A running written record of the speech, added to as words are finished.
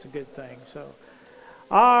It's a good thing. So,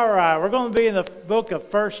 all right, we're going to be in the book of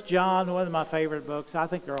First John, one of my favorite books. I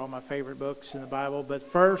think they're all my favorite books in the Bible.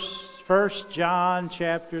 But First John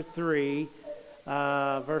chapter 3,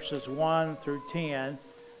 verses 1 through 10.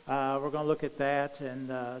 We're going to look at that and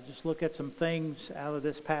just look at some things out of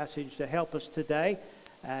this passage to help us today.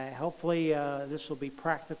 Hopefully, this will be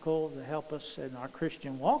practical to help us in our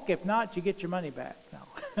Christian walk. If not, you get your money back.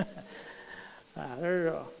 No.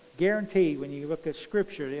 They're guaranteed when you look at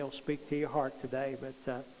Scripture, they'll speak to your heart today.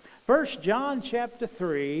 But First John chapter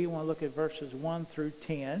 3, we want to look at verses 1 through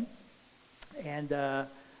 10. And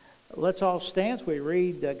let's all stand as we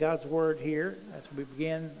read God's Word here as we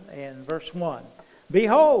begin in verse 1.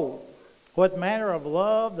 Behold, what manner of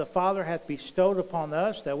love the Father hath bestowed upon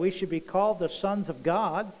us, that we should be called the sons of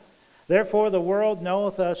God. Therefore the world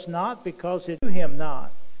knoweth us not, because it knew him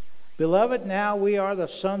not. Beloved, now we are the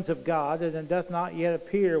sons of God, and it doth not yet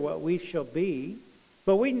appear what we shall be.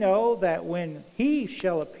 But we know that when he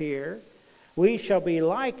shall appear, we shall be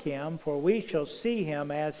like him, for we shall see him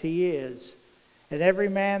as he is. And every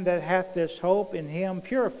man that hath this hope in him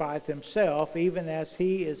purifieth himself, even as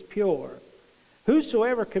he is pure.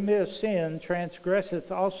 Whosoever committeth sin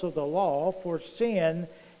transgresseth also the law, for sin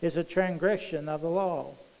is a transgression of the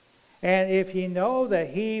law. And if ye know that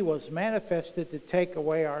he was manifested to take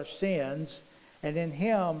away our sins, and in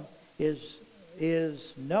him is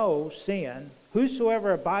no sin,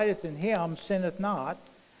 whosoever abideth in him sinneth not.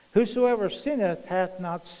 Whosoever sinneth hath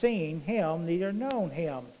not seen him, neither known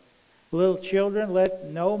him. Little children, let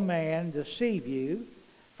no man deceive you.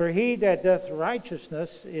 For he that doth righteousness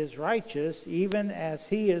is righteous, even as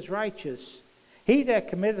he is righteous. He that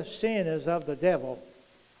committeth sin is of the devil,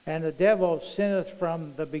 and the devil sinneth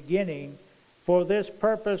from the beginning. For this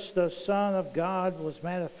purpose the Son of God was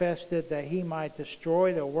manifested, that he might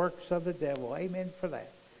destroy the works of the devil. Amen for that.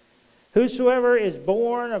 Whosoever is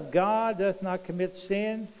born of God doth not commit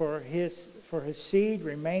sin, for his seed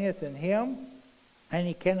remaineth in him, and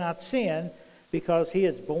he cannot sin, because he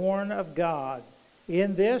is born of God.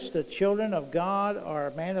 In this the children of God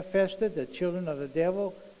are manifested, the children of the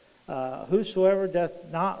devil. Whosoever doth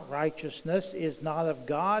not righteousness is not of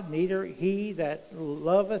God, neither he that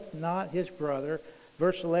loveth not his brother.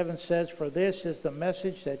 Verse 11 says, For this is the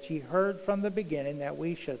message that ye heard from the beginning, that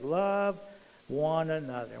we should love one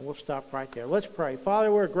another. And we'll stop right there. Let's pray. Father,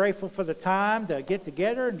 we're grateful for the time to get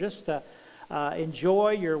together and just to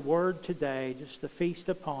enjoy your word today, just to feast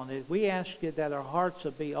upon it. We ask you that our hearts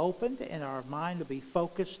will be opened and our mind will be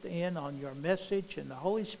focused in on your message, and the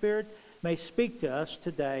Holy Spirit may speak to us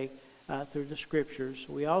today through the Scriptures.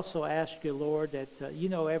 We also ask you, Lord, that you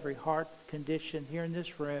know every heart condition here in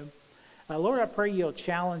this room. Lord, I pray you'll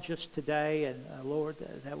challenge us today, and Lord,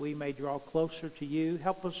 that we may draw closer to you.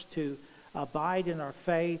 Help us to abide in our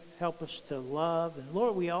faith. Help us to love. And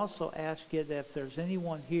Lord, we also ask you that if there's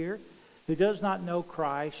anyone here who does not know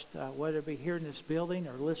Christ, whether it be here in this building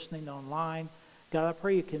or listening online, God, I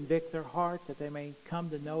pray you convict their heart that they may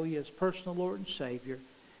come to know you as personal Lord and Savior.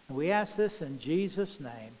 And we ask this in Jesus'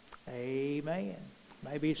 name. Amen. You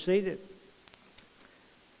may be seated.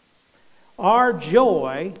 Our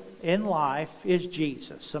joy in life is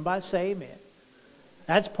Jesus. Somebody say amen.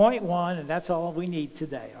 That's point one, and that's all we need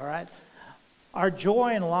today, all right? Our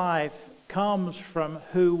joy in life comes from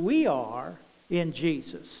who we are in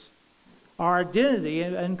Jesus. Our identity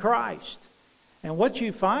in Christ. And what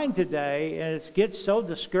you find today is it gets so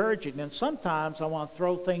discouraging, and sometimes I want to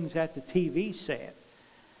throw things at the TV set.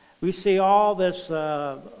 We see all this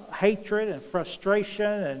hatred and frustration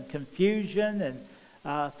and confusion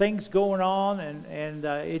and things going on, and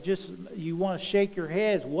it just, you want to shake your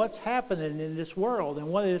heads. What's happening in this world? And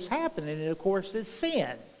what is happening, of course, is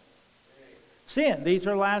sin. Sin. These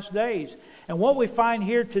are last days. And what we find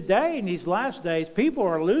here today in these last days, people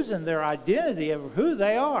are losing their identity of who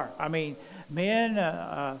they are. I mean,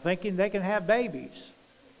 men thinking they can have babies.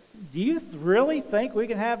 Do you really think we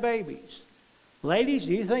can have babies? Ladies,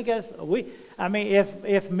 do you think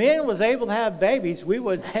if men was able to have babies, we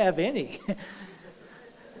wouldn't have any.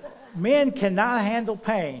 Men cannot handle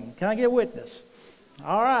pain. Can I get a witness?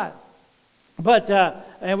 All right. But,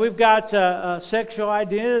 and we've got sexual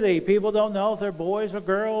identity. People don't know if they're boys or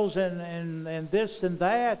girls, and this and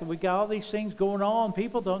that. We got all these things going on.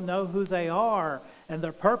 People don't know who they are and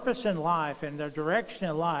their purpose in life and their direction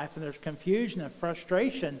in life, and there's confusion and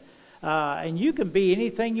frustration. And you can be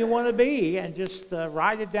anything you want to be, and just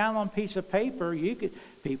write it down on a piece of paper.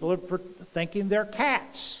 People are thinking they're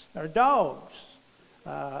cats or dogs,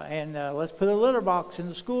 and let's put a litter box in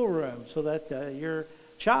the schoolroom so that your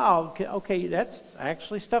child can, okay, that's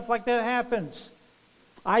actually stuff like that happens.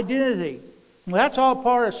 Identity. Well, that's all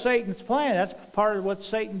part of Satan's plan. That's part of what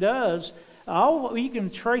Satan does. You can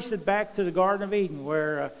trace it back to the Garden of Eden,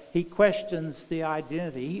 where he questions the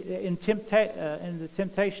identity. In the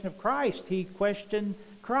temptation of Christ, he questioned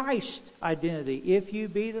Christ's identity. If you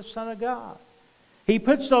be the Son of God. He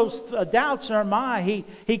puts those doubts in our mind.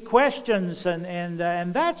 He questions, and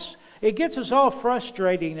that's, it gets us all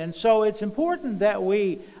frustrating. And so it's important that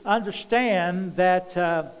we understand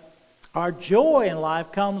that our joy in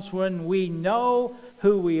life comes when we know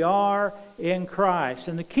who we are in Christ.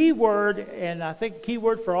 And the key word, and I think the key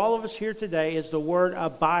word for all of us here today, is the word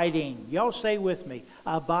abiding. Y'all say with me,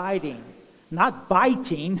 abiding. Not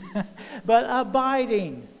biting, but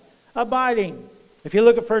abiding. Abiding. If you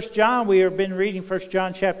look at 1 John, we have been reading 1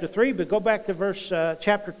 John chapter 3, but go back to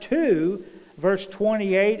chapter 2, verse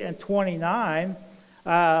 28 and 29.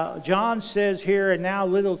 John says here, and now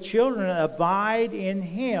little children, abide in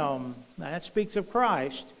Him. Now, that speaks of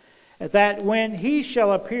Christ. That when He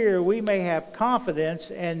shall appear, we may have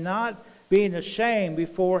confidence and not being ashamed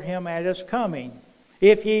before Him at His coming.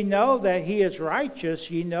 If ye know that He is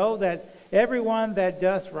righteous, ye know that everyone that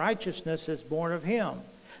doth righteousness is born of Him.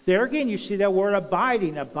 There again, you see that word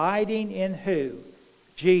abiding. Abiding in who?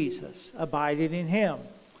 Jesus. Abiding in Him.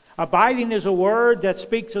 Abiding is a word that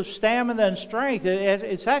speaks of stamina and strength.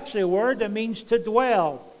 It's actually a word that means to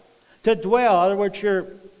dwell. To dwell. In other words,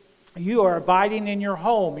 you are abiding in your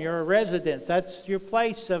home, your residence. That's your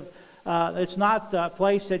place of, it's not a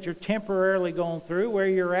place that you're temporarily going through. Where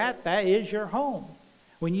you're at, that is your home.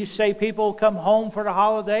 When you say people come home for the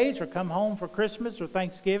holidays or come home for Christmas or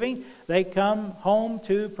Thanksgiving, they come home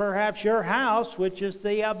to perhaps your house, which is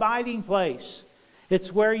the abiding place.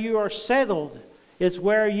 It's where you are settled. It's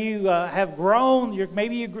where you have grown.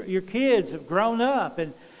 Maybe your kids have grown up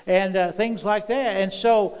and things like that. And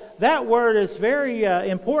so that word is very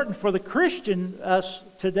important for the Christian, us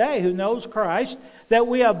today who knows Christ, that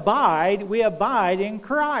we abide in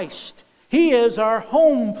Christ. He is our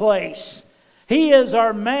home place. He is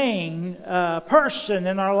our main person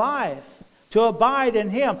in our life, to abide in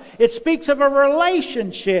Him. It speaks of a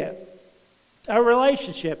relationship. A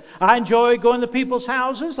relationship. I enjoy going to people's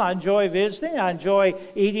houses. I enjoy visiting. I enjoy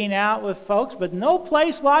eating out with folks. But no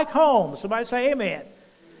place like home. Somebody say amen.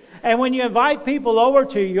 And when you invite people over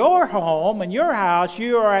to your home and your house,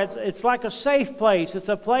 it's like a safe place. It's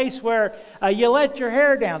a place where you let your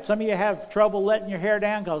hair down. Some of you have trouble letting your hair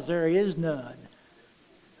down because there is none.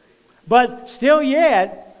 But still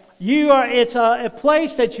yet, it's a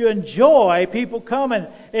place that you enjoy. People coming.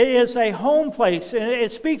 It is a home place. And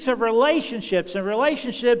it speaks of relationships. And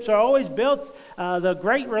relationships are always built. The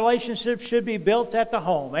great relationships should be built at the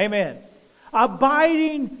home. Amen.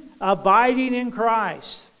 Abiding in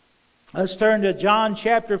Christ. Let's turn to John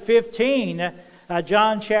chapter 15.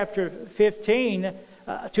 John chapter 15.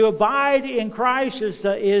 To abide in Christ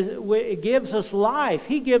it gives us life.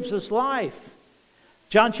 He gives us life.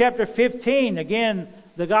 John chapter 15, again,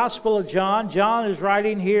 the Gospel of John. John is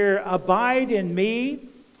writing here, abide in me.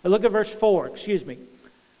 Look at verse 4,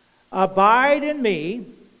 Abide in me,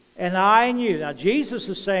 and I in you. Now, Jesus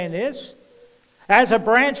is saying this. As a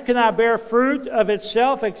branch cannot bear fruit of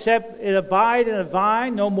itself except it abide in the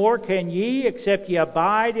vine, no more can ye except ye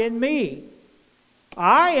abide in me.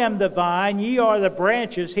 I am the vine, ye are the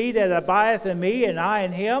branches. He that abideth in me, and I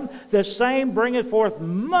in him, the same bringeth forth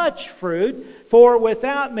much fruit. For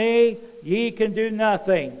without me, ye can do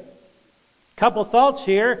nothing. Couple thoughts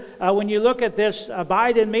here. When you look at this,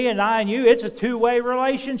 abide in me and I in you, it's a two-way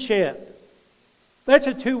relationship. That's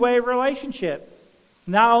a two-way relationship.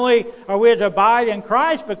 Not only are we to abide in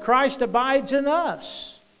Christ, but Christ abides in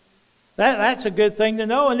us. That's a good thing to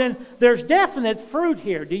know. And then there's definite fruit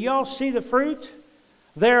here. Do y'all see the fruit?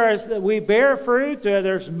 We bear fruit.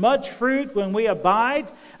 There's much fruit when we abide.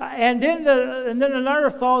 And then another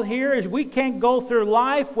thought here is we can't go through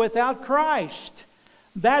life without Christ.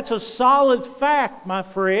 That's a solid fact, my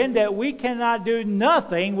friend, that we cannot do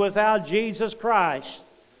nothing without Jesus Christ.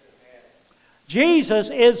 Jesus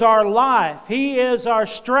is our life. He is our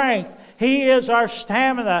strength. He is our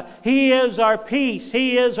stamina. He is our peace.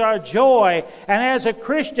 He is our joy. And as a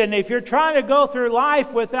Christian, if you're trying to go through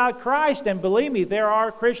life without Christ, and believe me, there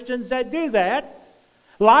are Christians that do that,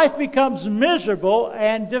 life becomes miserable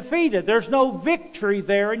and defeated. There's no victory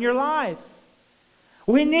there in your life.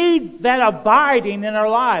 We need that abiding in our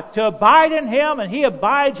life. To abide in Him and He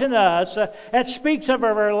abides in us. That speaks of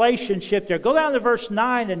a relationship there. Go down to verse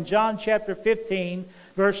 9 in John chapter 15,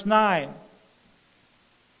 verse 9.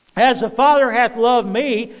 As the Father hath loved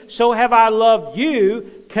me, so have I loved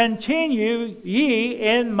you. Continue ye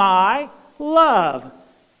in my love.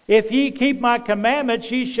 If ye keep my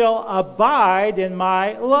commandments, ye shall abide in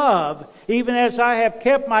my love. Even as I have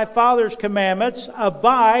kept my Father's commandments,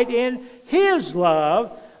 abide in his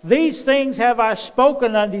love. These things have I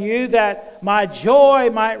spoken unto you, that my joy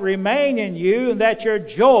might remain in you, and that your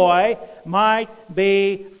joy might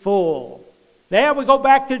be full. There we go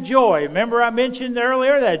back to joy. Remember I mentioned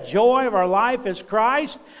earlier that joy of our life is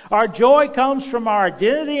Christ. Our joy comes from our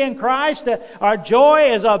identity in Christ. Our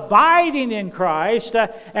joy is abiding in Christ.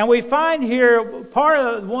 And we find here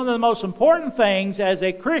one of the most important things as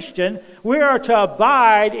a Christian, we are to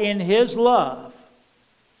abide in his love.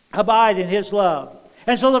 Abide in his love.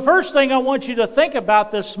 And so the first thing I want you to think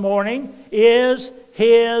about this morning is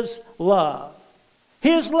his love.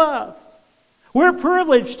 His love. We're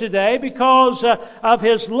privileged today because of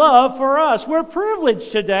his love for us. We're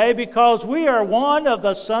privileged today because we are one of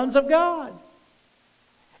the sons of God.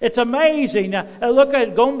 It's amazing. Now, look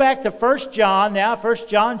at going back to 1 John now, 1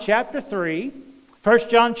 John chapter 3. 1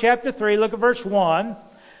 John chapter 3, look at verse 1.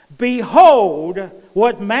 Behold,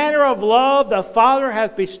 what manner of love the Father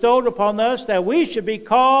hath bestowed upon us, that we should be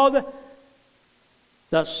called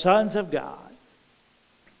the sons of God.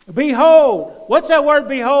 Behold. What's that word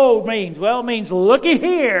behold means? Well, it means looky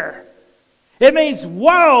here. It means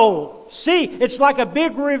whoa. See, it's like a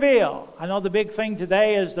big reveal. I know the big thing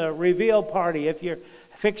today is the reveal party. If you're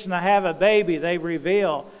fixing to have a baby, they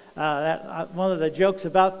reveal. One of the jokes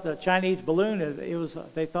about the Chinese balloon is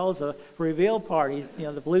they thought it was a reveal party. You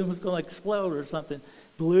know, the balloon was going to explode or something,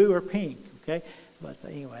 blue or pink. Okay, but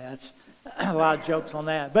anyway, that's a lot of jokes on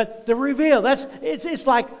that. But the reveal, it's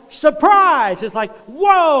like surprise. It's like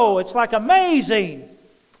whoa. It's like amazing.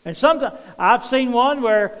 And sometimes I've seen one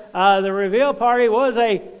where the reveal party was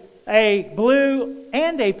a blue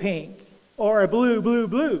and a pink, or a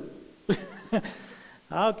blue.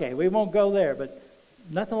 Okay, we won't go there, but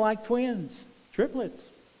nothing like twins, triplets.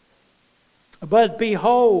 But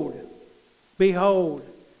behold.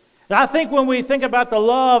 And I think when we think about the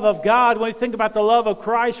love of God, when we think about the love of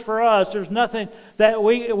Christ for us, there's nothing that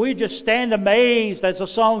we just stand amazed, as the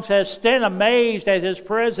song says, stand amazed at his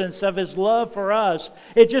presence, of his love for us.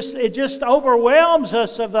 It just overwhelms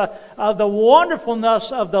us of the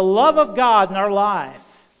wonderfulness of the love of God in our life.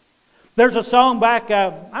 There's a song back,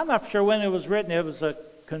 I'm not sure when it was written. It was a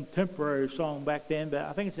contemporary song back then, but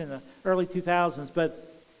I think it's in the early 2000s. But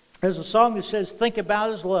there's a song that says, think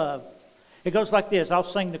about his love. It goes like this. I'll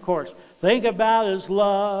sing the chorus. Think about his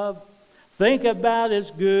love. Think about his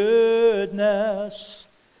goodness.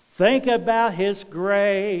 Think about his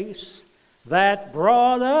grace that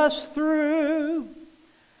brought us through.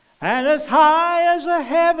 And as high as the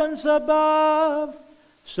heavens above,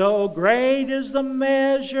 so great is the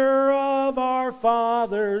measure of our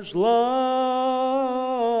Father's love.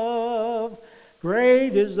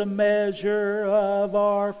 Great is the measure of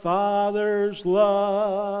our Father's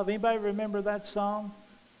love. Anybody remember that song?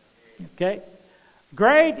 Okay.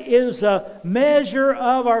 Great is the measure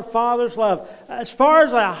of our Father's love. As far as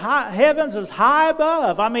the heavens is high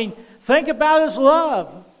above. I mean, think about his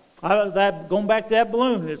love. Going back to that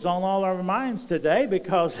balloon, it's on all our minds today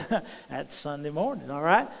because that's Sunday morning, all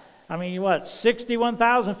right? I mean,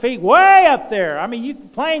 61,000 feet, way up there. I mean,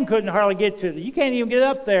 plane couldn't hardly get to it. You can't even get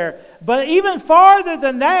up there. But even farther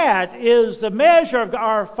than that is the measure of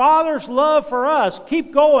our Father's love for us.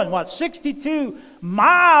 Keep going, 62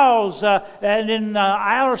 miles, and then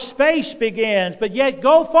outer space begins. But yet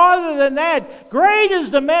go farther than that. Great is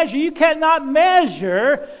the measure. You cannot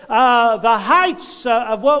measure the heights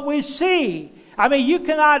of what we see. I mean, you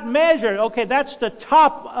cannot measure. Okay, that's the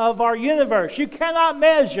top of our universe. You cannot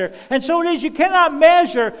measure. And so it is, you cannot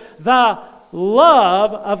measure the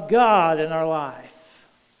love of God in our life.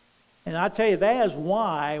 And I tell you, that is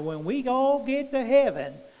why when we all get to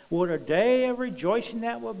heaven, what a day of rejoicing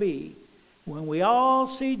that will be. When we all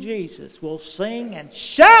see Jesus, we'll sing and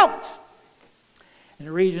shout. And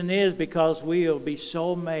the reason is because we will be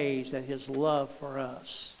so amazed at his love for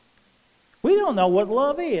us. We don't know what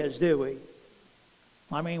love is, do we?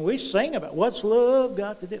 I mean, we sing about what's love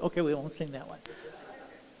got to do. Okay, we won't sing that one.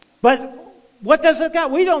 But what does it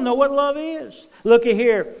got? We don't know what love is. Look at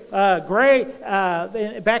here.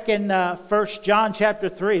 Back in 1 John chapter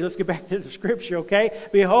 3. Let's get back to the scripture, okay?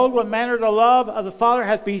 Behold, what manner of love of the Father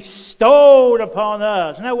hath bestowed upon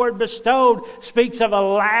us. And that word bestowed speaks of a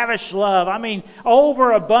lavish love. I mean,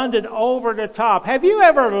 overabundant, over the top. Have you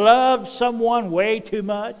ever loved someone way too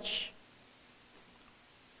much?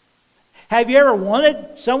 Have you ever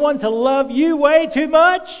wanted someone to love you way too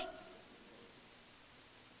much?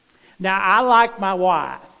 Now, I like my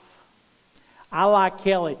wife. I like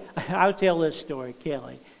Kelly. I'll tell this story,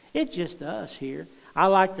 Kelly. It's just us here. I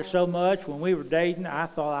liked her so much when we were dating, I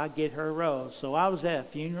thought I'd get her a rose. So I was at a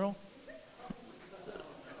funeral,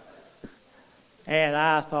 and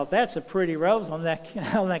I thought, that's a pretty rose on that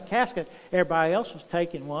on that casket. Everybody else was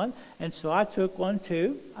taking one, and so I took one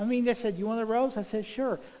too. I mean, they said, "You want a rose?" I said,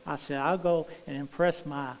 "Sure." I said, "I'll go and impress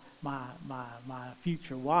my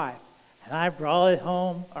future wife." And I brought it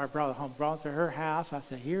to her house. I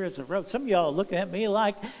said, "Here is a rose." Some of y'all are looking at me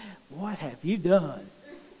like, "What have you done?"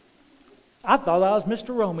 I thought I was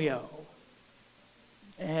Mr. Romeo.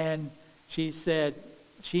 And she said,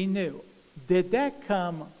 she knew. Did that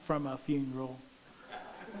come from a funeral?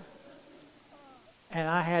 And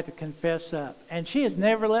I had to confess up. And she has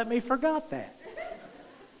never let me forget that.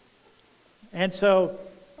 And so,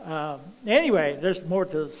 anyway, there's more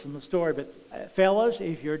to the story. But fellas,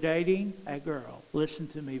 if you're dating a girl, listen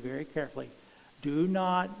to me very carefully. Do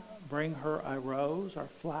not bring her a rose or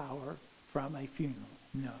flower from a funeral.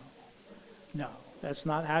 No, that's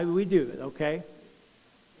not how we do it, okay?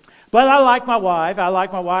 But I like my wife.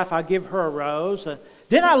 I give her a rose.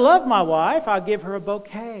 Then I love my wife. I'll give her a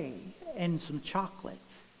bouquet and some chocolates.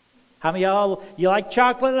 How many of y'all, you like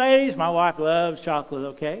chocolate, ladies? My wife loves chocolate,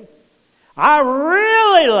 okay? I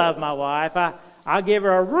really love my wife. I'll give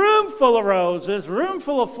her a room full of roses, room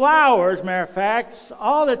full of flowers, matter of fact,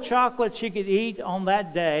 all the chocolate she could eat on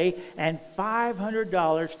that day, and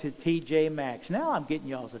 $500 to TJ Maxx. Now I'm getting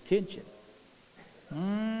y'all's attention.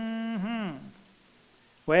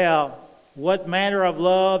 Well, what manner of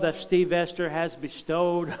love that Steve Vester has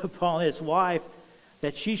bestowed upon his wife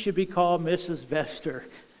that she should be called Mrs. Vester.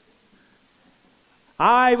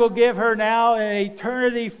 I will give her now an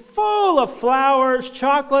eternity full of flowers,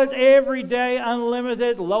 chocolates every day,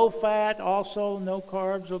 unlimited, low fat, also no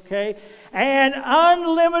carbs, okay? And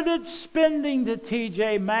unlimited spending to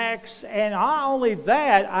TJ Maxx. And not only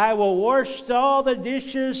that, I will wash all the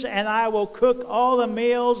dishes and I will cook all the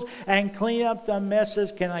meals and clean up the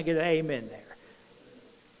messes. Can I get an amen there?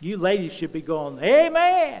 You ladies should be going,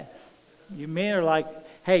 amen. You men are like,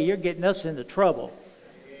 hey, you're getting us into trouble.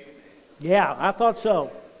 Yeah, I thought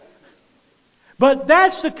so. But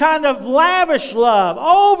that's the kind of lavish love,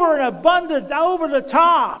 over and abundant, over the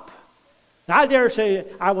top. I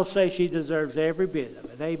will say she deserves every bit of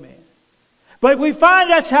it. Amen. But we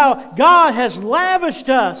find that's how God has lavished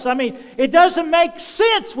us. I mean, it doesn't make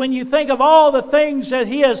sense when you think of all the things that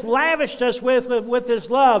He has lavished us with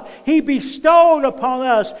His love. He bestowed upon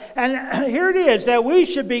us. And here it is, that we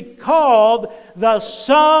should be called the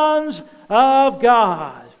sons of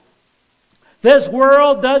God. This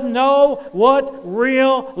world doesn't know what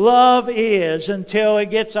real love is until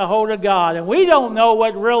it gets a hold of God. And we don't know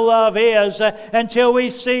what real love is until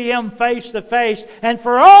we see Him face to face. And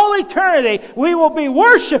for all eternity, we will be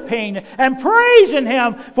worshiping and praising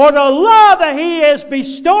Him for the love that He is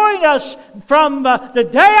bestowing us from the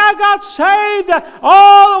day I got saved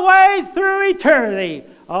all the way through eternity.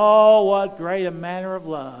 Oh, what great a manner of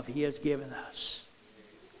love He has given us.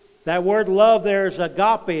 That word love there is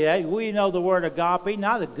agape. We know the word agape,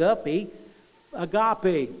 not a guppy.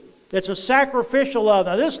 Agape. It's a sacrificial love.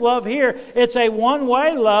 Now this love here, it's a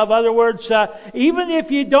one-way love. In other words, even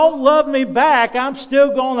if you don't love me back, I'm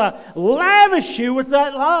still going to lavish you with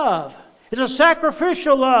that love. It's a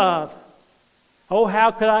sacrificial love. Oh,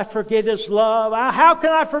 how could I forget His love? How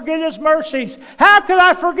can I forget His mercies? How could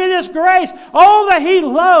I forget His grace? Oh, that He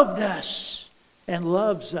loved us and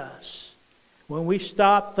loves us. When we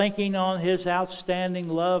stop thinking on His outstanding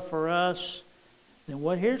love for us, then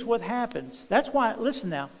here's what happens. That's why, listen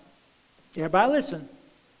now. Everybody listen.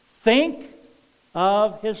 Think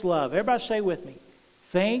of His love. Everybody say with me.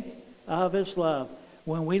 Think of His love.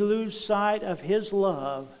 When we lose sight of His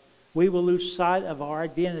love, we will lose sight of our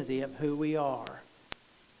identity of who we are.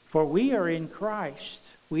 For we are in Christ.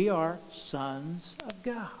 We are sons of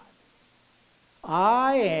God.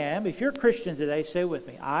 I am, if you're a Christian today, say with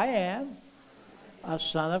me, I am a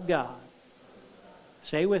son of God.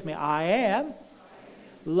 Say with me, I am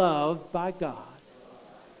loved by God.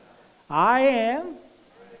 I am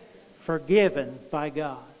forgiven by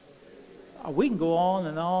God. We can go on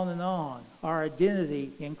and on and on. Our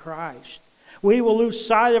identity in Christ. We will lose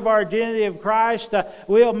sight of our identity of Christ.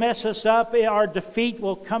 We'll mess us up. Our defeat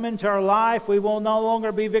will come into our life. We will no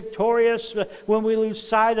longer be victorious when we lose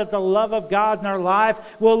sight of the love of God in our life.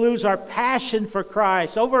 We'll lose our passion for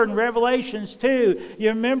Christ. Over in Revelations 2, you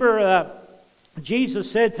remember Jesus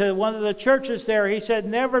said to one of the churches there, He said,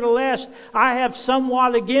 "Nevertheless, I have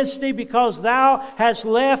somewhat against thee, because thou hast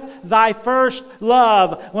left thy first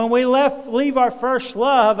love." When we leave our first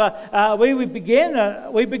love, we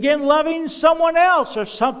begin loving someone else or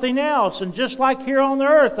something else. And just like here on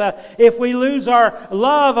earth, if we lose our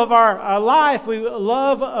love of our life,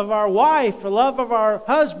 love of our wife, love of our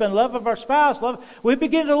husband, love of our spouse, we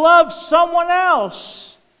begin to love someone else.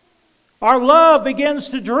 Our love begins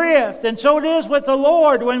to drift. And so it is with the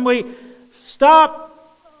Lord. When we stop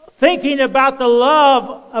thinking about the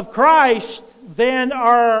love of Christ, then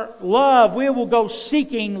our love, we will go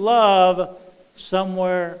seeking love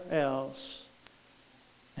somewhere else.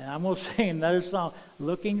 And I'm going to sing another song,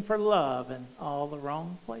 "Looking for Love in All the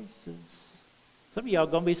Wrong Places." Some of y'all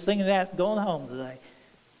are going to be singing that going home today.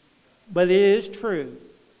 But it is true.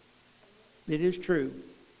 It is true.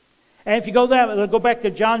 And if you go back to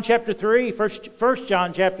John chapter 3, 1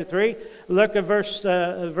 John chapter 3, look at verse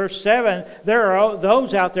 7. There are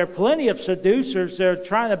those out there, plenty of seducers, that are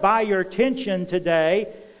trying to buy your attention today,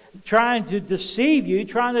 trying to deceive you,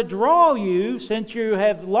 trying to draw you, since you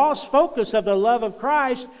have lost focus of the love of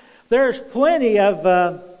Christ. There's plenty of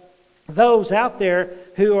those out there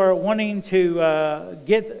who are wanting to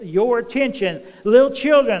get your attention. "Little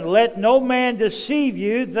children, let no man deceive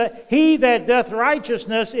you. He that doth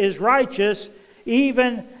righteousness is righteous,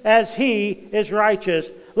 even as he is righteous."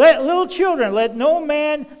 Little children, let no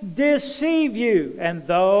man deceive you. And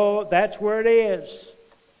though that's where it is.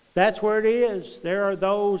 That's where it is. There are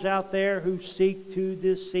those out there who seek to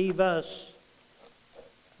deceive us.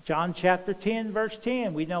 John chapter 10, verse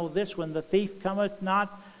 10. We know this one. "The thief cometh not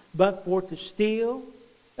but for to steal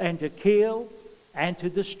and to kill and to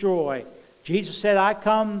destroy." Jesus said, "I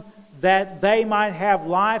come that they might have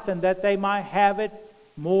life, and that they might have it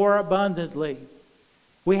more abundantly."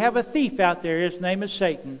 We have a thief out there. His name is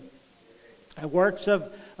Satan. Works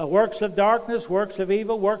of darkness, works of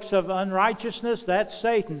evil, works of unrighteousness. That's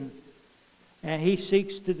Satan. And he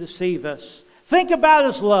seeks to deceive us. Think about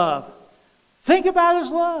His love. Think about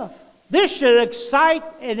His love. This should excite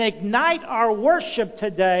and ignite our worship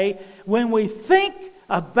today when we think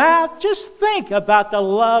about the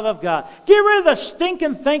love of God. Get rid of the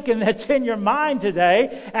stinking thinking that's in your mind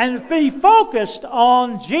today and be focused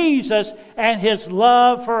on Jesus and His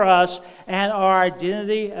love for us and our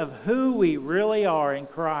identity of who we really are in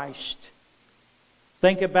Christ.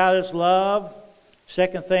 Think about His love.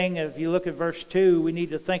 Second thing, if you look at verse 2, we need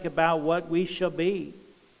to think about what we shall be.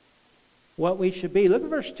 What we should be. Look at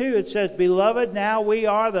verse 2. It says, "Beloved, now we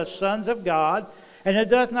are the sons of God, and it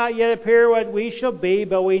doth not yet appear what we shall be,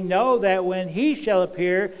 but we know that when He shall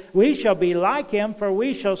appear, we shall be like Him, for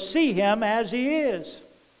we shall see Him as He is."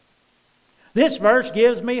 This verse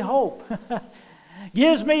gives me hope.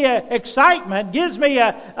 Gives me excitement. Gives me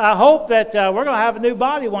a hope that we're going to have a new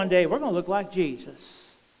body one day. We're going to look like Jesus.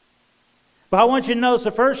 But I want you to notice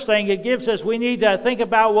the first thing it gives us, we need to think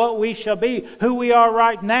about what we shall be, who we are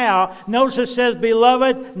right now. Notice it says,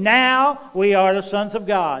 "Beloved, now we are the sons of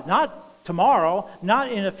God." Not tomorrow,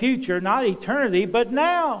 not in the future, not eternity, but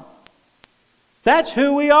now. That's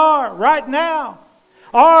who we are right now.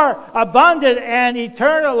 Our abundant and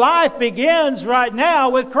eternal life begins right now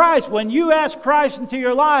with Christ. When you ask Christ into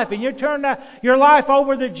your life and you turn your life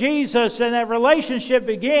over to Jesus and that relationship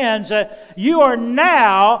begins, you are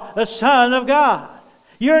now a son of God.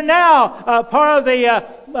 You're now part of the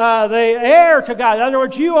heir to God. In other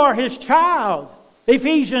words, you are His child.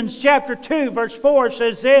 Ephesians chapter 2 verse 4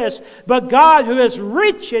 says this, "But God, who is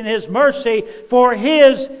rich in His mercy, for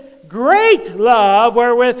His great love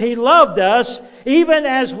wherewith He loved us, even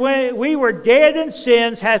as we were dead in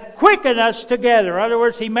sins, hath quickened us together." In other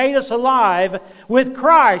words, He made us alive with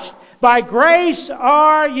Christ. "By grace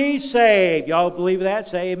are ye saved." Y'all believe that?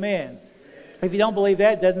 Say amen. If you don't believe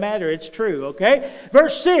that, it doesn't matter. It's true, okay?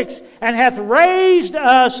 Verse 6, "And hath raised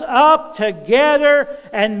us up together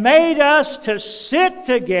and made us to sit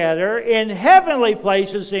together in heavenly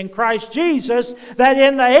places in Christ Jesus, that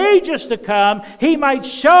in the ages to come He might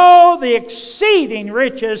show the exceeding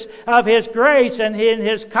riches of His grace and in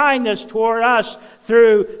His kindness toward us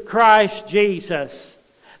through Christ Jesus."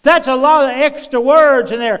 That's a lot of extra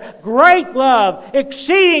words in there. Great love,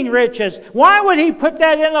 exceeding riches. Why would He put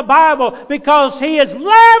that in the Bible? Because He has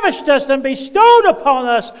lavished us and bestowed upon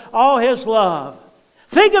us all His love.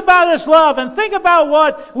 Think about His love and think about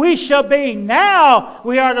what we shall be. Now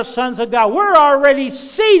we are the sons of God. We're already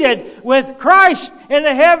seated with Christ in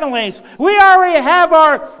the heavenlies. We already have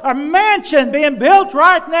our mansion being built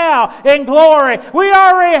right now in glory. We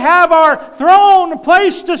already have our throne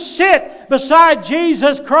place to sit beside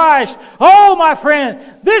Jesus Christ. Oh, my friend,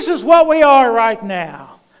 this is what we are right now.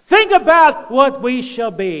 Think about what we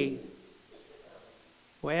shall be.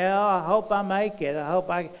 Well, I hope I make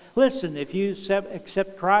it. Listen, if you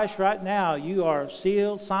accept Christ right now, you are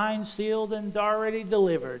sealed, signed, sealed, and already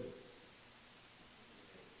delivered.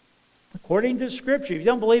 According to Scripture. If you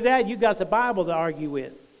don't believe that, you've got the Bible to argue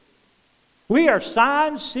with. We are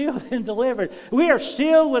signed, sealed, and delivered. We are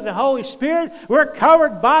sealed with the Holy Spirit. We're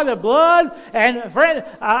covered by the blood. And friend,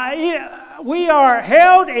 we are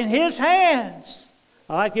held in His hands.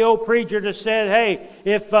 I like the old preacher that said, hey,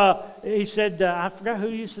 he said, I forgot who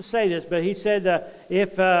used to say this, but he said,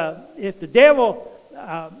 if the devil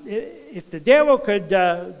could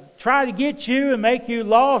try to get you and make you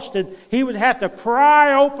lost, and he would have to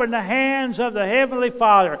pry open the hands of the Heavenly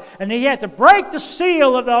Father, and he had to break the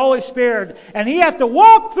seal of the Holy Spirit, and he had to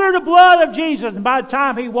walk through the blood of Jesus, and by the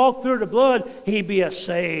time he walked through the blood, he'd be a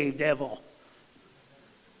saved devil.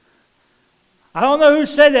 I don't know who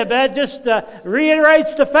said that, but that just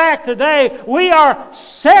reiterates the fact today we are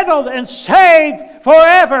settled and saved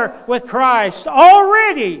forever with Christ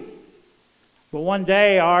already. But one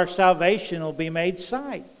day our salvation will be made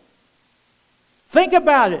sight. Think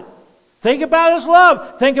about it. Think about His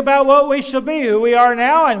love. Think about what we shall be, who we are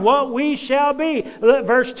now, and what we shall be.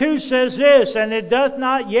 Verse 2 says this, and it doth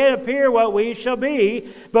not yet appear what we shall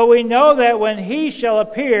be, but we know that when He shall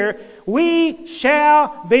appear, we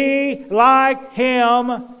shall be like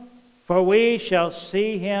Him, for we shall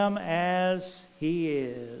see Him as He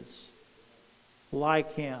is.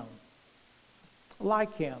 Like Him.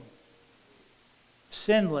 Like Him.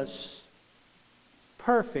 Sinless.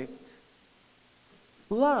 Perfect.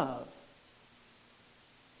 Love.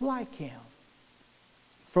 Like Him.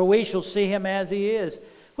 For we shall see Him as He is.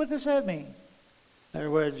 What does that mean? In other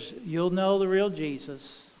words, you'll know the real Jesus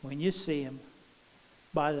when you see Him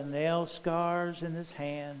by the nail scars in His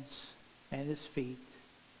hands and His feet,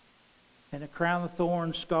 and the crown of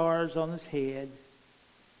thorns scars on His head,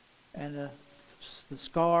 and the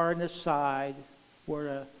scar in His side where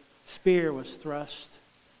a spear was thrust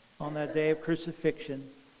on that day of crucifixion.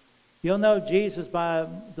 You'll know Jesus by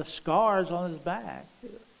the scars on His back.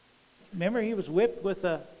 Remember, He was whipped with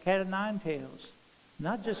a cat of nine tails.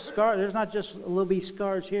 Not just scars. There's not just little bitty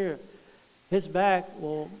scars here. His back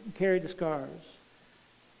will carry the scars.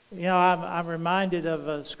 You know, I'm reminded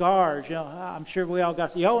of scars. You know, I'm sure we all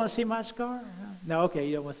got. Y'all want to see my scar? No, okay,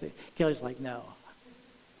 you don't want to see. Kelly's like, no.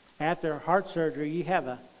 After heart surgery,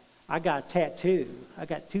 I got a tattoo. I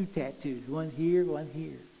got 2 tattoos. One here, one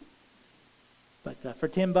here. But for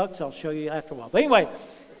 $10, I'll show you after a while. But anyway,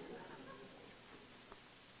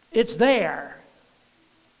 it's there.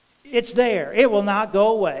 It's there. It will not go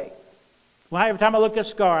away. Well, every time I look at a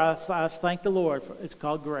scar, I thank the Lord. It's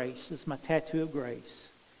called grace. It's my tattoo of grace.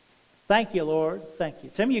 Thank you, Lord. Thank you.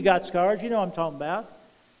 Some of you got scars. You know what I'm talking about.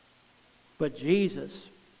 But Jesus,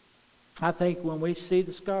 I think when we see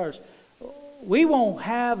the scars, we won't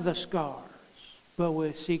have the scars. But when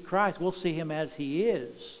we see Christ, we'll see Him as He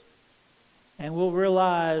is. And we'll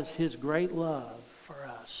realize His great love for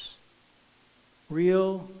us.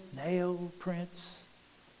 Real nail prints.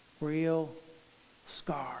 Real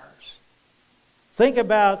scars. Think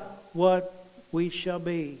about what we shall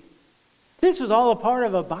be. This is all a part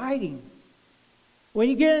of abiding. When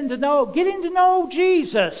you getting to know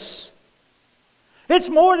Jesus. It's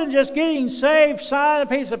more than just getting saved, signing a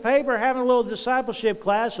piece of paper, having a little discipleship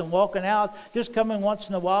class and walking out, just coming once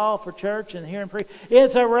in a while for church and hearing preach.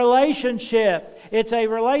 It's a relationship. It's a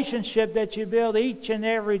relationship that you build each and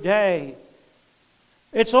every day.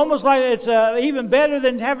 It's almost like it's even better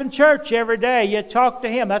than having church every day. You talk to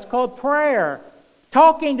Him. That's called prayer.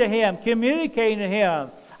 Talking to Him, communicating to Him.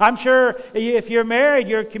 I'm sure if you're married,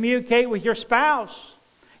 you communicate with your spouse.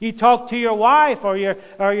 You talk to your wife or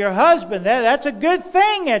your husband. That's a good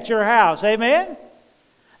thing at your house. Amen?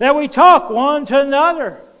 That we talk one to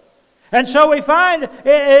another. And so we find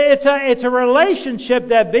it's a relationship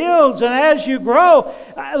that builds. And as you grow,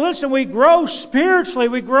 listen, we grow spiritually.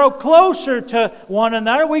 We grow closer to one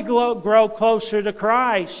another. We grow closer to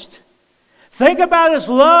Christ. Think about His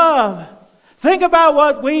love. Think about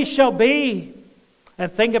what we shall be.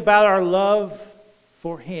 And think about our love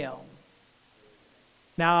for Him.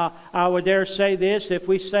 Now, I would dare say this. If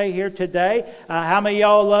we say here today, how many of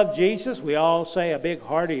y'all love Jesus? We all say a big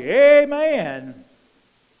hearty amen.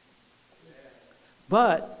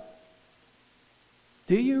 But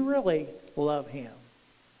do you really love Him?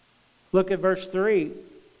 Look at verse 3.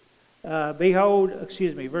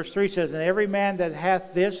 Verse 3 says, and every man that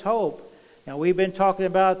hath this hope. Now, we've been talking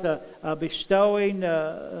about the bestowing,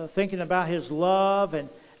 thinking about His love and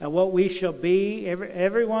what we shall be.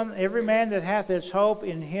 Every man that hath this hope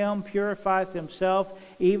in Him purifieth himself,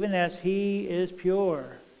 even as He is pure.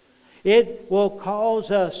 It will cause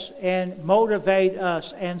us and motivate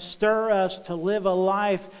us and stir us to live a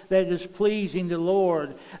life that is pleasing to the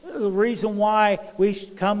Lord. The reason why we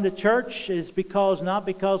come to church is not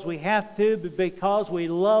because we have to, but because we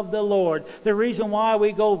love the Lord. The reason why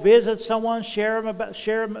we go visit someone, share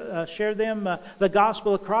them the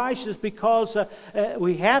gospel of Christ is because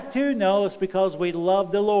we have to. No, it's because we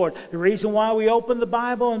love the Lord. The reason why we open the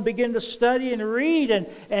Bible and begin to study and read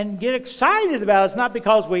and get excited about it is not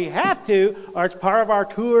because we have to, or it's part of our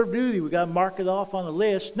tour of duty. We've got to mark it off on the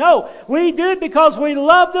list. No, we do it because we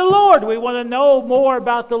love the Lord. We want to know more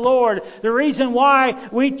about the Lord. The reason why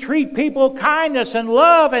we treat people kindness and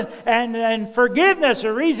love and forgiveness,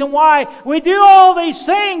 the reason why we do all these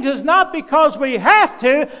things is not because we have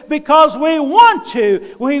to, because we want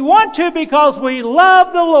to. We want to because we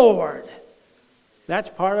love the Lord. That's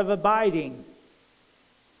part of abiding.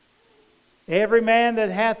 Every man that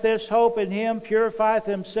hath this hope in Him purifieth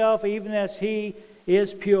himself even as He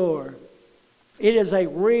is pure. It is a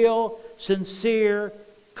real, sincere,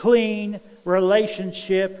 clean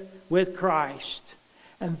relationship with Christ.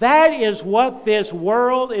 And that is what this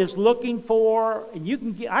world is looking for.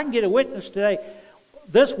 And I can get a witness today.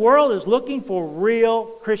 This world is looking for real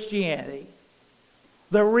Christianity.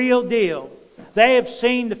 The real deal. They have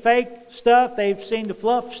seen the fake stuff. They've seen the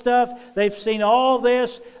fluff stuff. They've seen all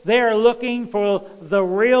this. They are looking for the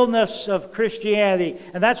realness of Christianity.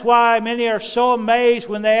 And that's why many are so amazed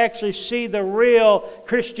when they actually see the real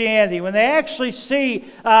Christianity. When they actually see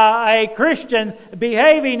a Christian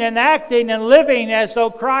behaving and acting and living as though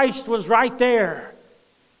Christ was right there.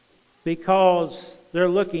 Because they're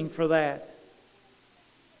looking for that.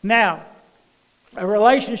 Now, a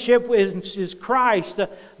relationship is Christ.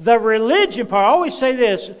 The religion part, I always say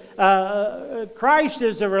this, Christ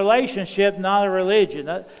is a relationship, not a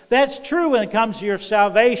religion. That's true when it comes to your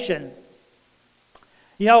salvation.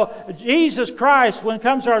 You know, Jesus Christ, when it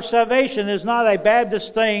comes to our salvation, is not a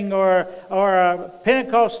Baptist thing or a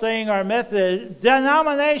Pentecost thing or a Methodist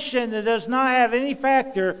denomination that does not have any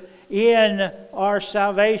factor in our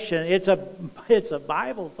salvation. It's a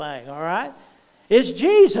Bible thing, all right? It's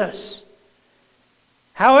Jesus.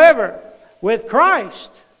 However, with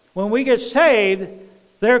Christ, when we get saved,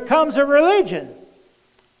 there comes a religion.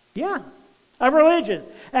 Yeah, a religion.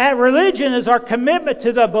 And religion is our commitment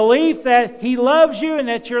to the belief that He loves you and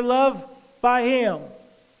that you're loved by Him.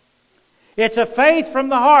 It's a faith from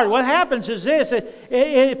the heart. What happens is this.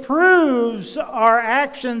 It proves our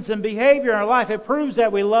actions and behavior in our life. It proves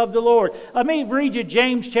that we love the Lord. Let me read you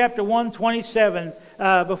James chapter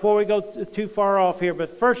 1:27 before we go too far off here.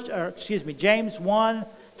 But first, James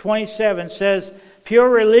 1:27 says, pure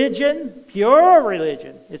religion.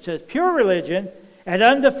 It says pure religion and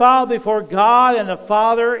undefiled before God and the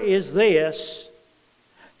Father is this,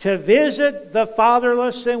 to visit the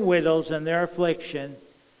fatherless and widows in their affliction,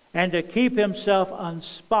 and to keep himself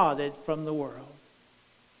unspotted from the world.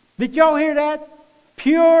 Did y'all hear that?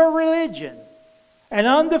 Pure religion and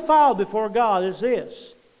undefiled before God is this,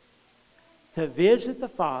 to visit the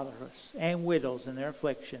fatherless and widows in their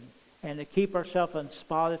affliction, and to keep ourselves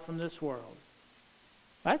unspotted from this world.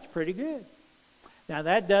 That's pretty good. Now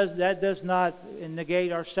that does not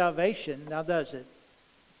negate our salvation, now does it?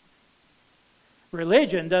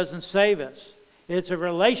 Religion doesn't save us. It's a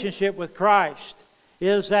relationship with Christ. It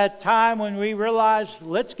is that time when we realize,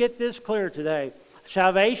 let's get this clear today.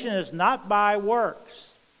 Salvation is not by works.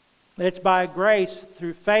 It's by grace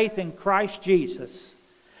through faith in Christ Jesus.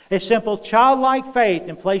 A simple childlike faith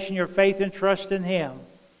in placing your faith and trust in Him.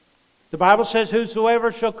 The Bible says,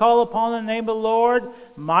 whosoever shall call upon the name of the Lord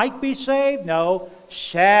might be saved. No,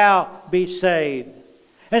 shall be saved.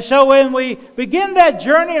 And so when we begin that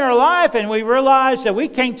journey in our life and we realize that we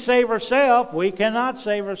can't save ourselves, we cannot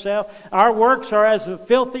save ourselves. Our works are as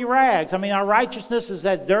filthy rags. I mean, our righteousness is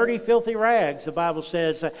that dirty, filthy rags, the Bible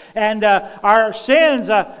says. And our sins,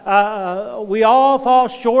 we all fall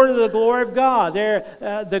short of the glory of God. They're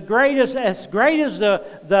as great as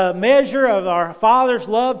the measure of our Father's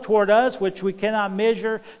love toward us, which we cannot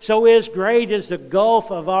measure, so is great as the gulf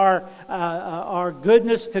of our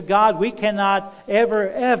goodness to God. We cannot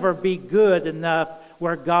ever be good enough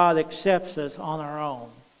where God accepts us on our own.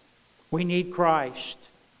 We need Christ.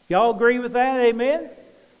 Y'all agree with that? Amen?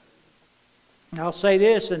 I'll say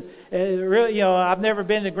this, and really, I've never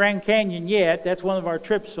been to Grand Canyon yet. That's one of our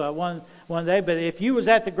trips one day. But if you was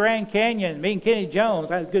at the Grand Canyon, me and Kenny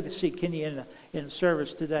Jones, it's good to see Kenny in the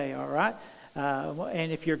service today. All right.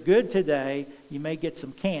 And if you're good today, you may get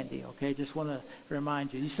some candy. Okay, just want to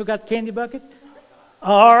remind you. You still got the candy bucket?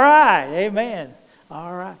 All right. Amen.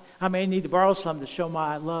 All right. I may need to borrow some to show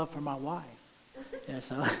my love for my wife. Yeah,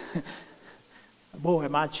 so. Boy,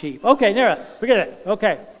 am I cheap. Okay, never. Forget it.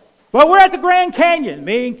 Okay. Well, we're at the Grand Canyon,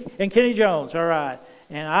 me and Kenny Jones. All right.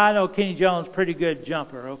 And I know Kenny Jones pretty good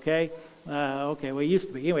jumper, okay? Okay, well, he used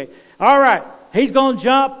to be. Anyway, all right. He's going to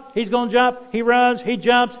jump. He's going to jump. He runs. He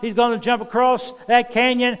jumps. He's going to jump across that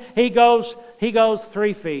canyon. He goes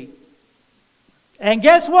 3 feet. And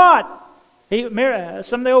guess what?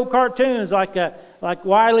 Some of the old cartoons like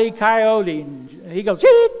Wile E. Coyote, and he goes,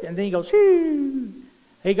 Cheet, and then he goes, Shoo.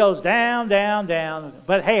 He goes down, down, down.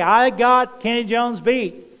 But hey, I got Kenny Jones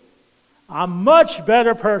beat. I'm a much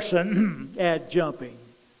better person at jumping.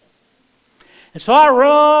 And so I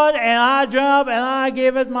run and I jump and I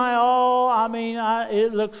give it my all. I mean,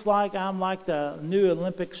 it looks like I'm like the new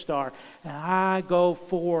Olympic star. And I go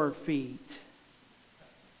 4 feet.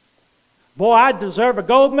 Boy, I deserve a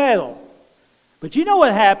gold medal. But you know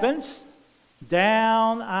what happens?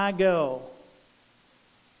 Down I go.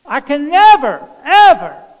 I can never,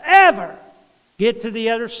 ever, ever get to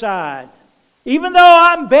the other side. Even though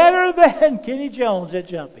I'm better than Kenny Jones at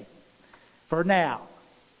jumping. For now.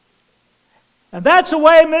 And that's the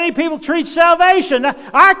way many people treat salvation.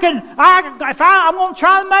 I'm going to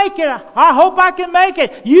try to make it. I hope I can make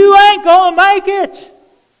it. You ain't going to make it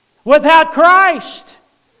without Christ.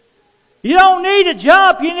 You don't need a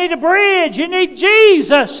jump. You need a bridge. You need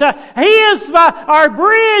Jesus. He is our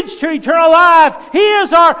bridge to eternal life. He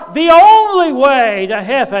is the only way to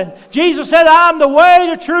heaven. Jesus said, I'm the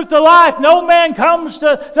way, the truth, the life. No man comes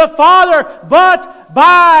to the Father but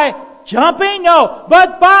by jumping. No,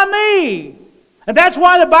 but by me. And that's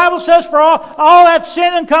why the Bible says, for all have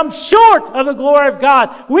sinned and come short of the glory of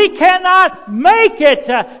God. We cannot make it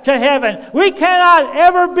to heaven. We cannot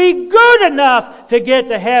ever be good enough to get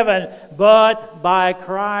to heaven. But by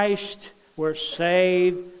Christ, we're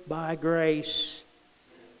saved by grace.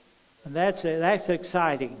 And that's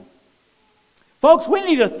exciting. Folks, we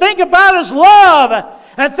need to think about His love.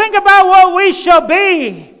 And think about what we shall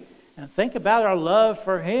be. And think about our love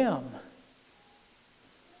for Him.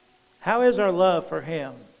 How is our love for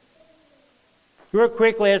Him? Real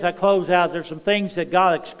quickly as I close out, there's some things that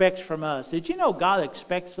God expects from us. Did you know God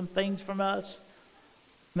expects some things from us?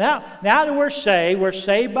 Now that we're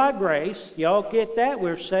saved by grace. Y'all get that?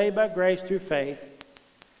 We're saved by grace through faith.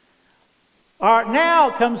 Now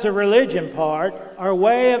comes the religion part, our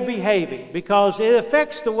way of behaving. Because it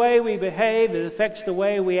affects the way we behave. It affects the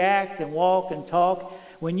way we act and walk and talk.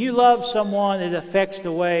 When you love someone, it affects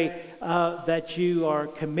the way that you are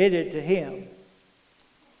committed to Him.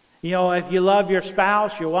 You know, if you love your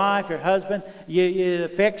spouse, your wife, your husband, it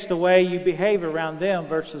affects the way you behave around them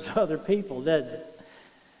versus other people, doesn't it?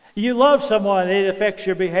 You love someone, it affects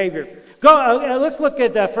your behavior. Let's look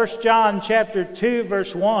at 1 John chapter 2,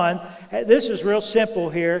 verse 1. This is real simple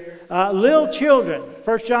here. Little children,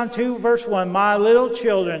 1 John 2, verse 1, my little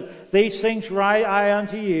children, these things write I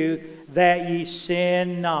unto you, that ye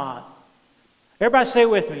sin not. Everybody say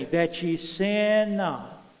with me, that ye sin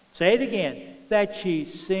not. Say it again, that ye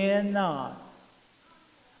sin not.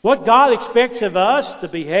 What God expects of us, the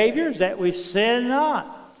behavior, is that we sin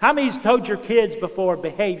not. How many's told your kids before,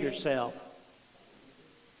 behave yourself?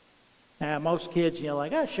 Now, most kids,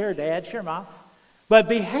 like, oh, sure, Dad, sure, Mom. But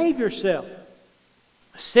behave yourself.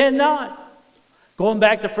 Sin not. Going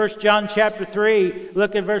back to 1 John chapter 3,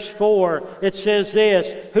 look at verse 4. It says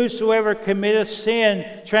this, whosoever committeth sin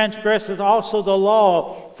transgresseth also the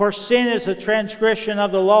law. For sin is a transgression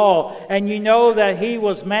of the law. And you know that He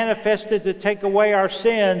was manifested to take away our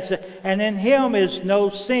sins. And in Him is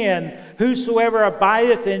no sin. Whosoever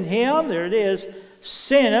abideth in Him, there it is,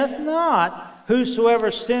 sinneth not.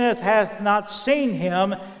 Whosoever sinneth hath not seen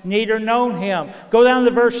Him, neither known Him. Go down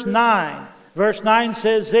to verse 9. Verse 9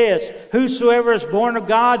 says this, whosoever is born of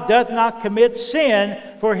God doth not commit sin,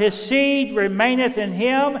 for his seed remaineth in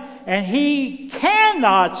him, and he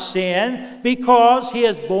cannot sin because he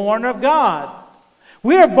is born of God.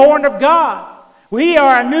 We are born of God. We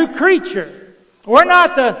are a new creature. We're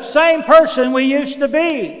not the same person we used to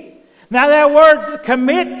be. Now that word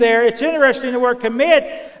commit there, it's interesting, the word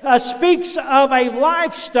commit speaks of a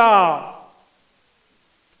lifestyle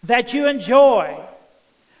that you enjoy.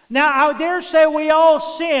 Now, I dare say we all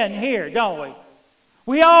sin here, don't we?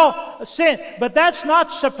 We all sin. But that's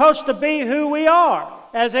not supposed to be who we are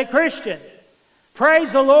as a Christian.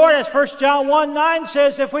 Praise the Lord, as 1 John 1:9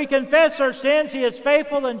 says, if we confess our sins, He is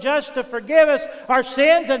faithful and just to forgive us our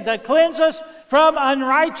sins and to cleanse us from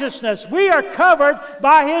unrighteousness. We are covered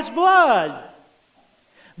by His blood.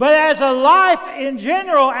 But as a life in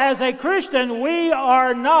general, as a Christian, we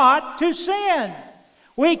are not to sin.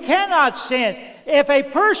 We cannot sin. If a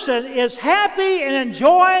person is happy and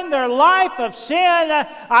enjoying their life of sin,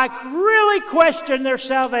 I really question their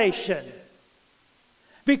salvation.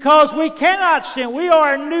 Because we cannot sin. We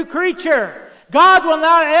are a new creature. God will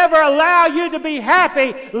not ever allow you to be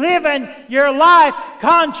happy living your life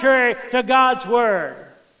contrary to God's Word.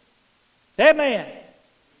 Amen.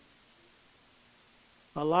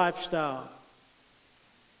 A lifestyle.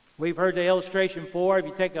 We've heard the illustration before. If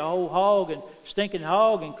you take a whole hog, and stinking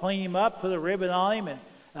hog, and clean him up, put a ribbon on him,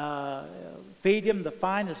 and feed him the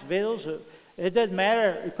finest victuals, it doesn't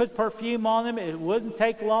matter. You put perfume on him, it wouldn't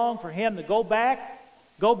take long for him to go back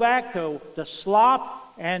to the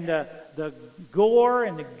slop and the gore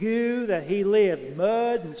and the goo that he lived,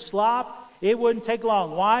 mud and slop. It wouldn't take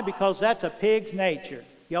long. Why? Because that's a pig's nature.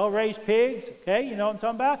 Y'all raise pigs, okay? You know what I'm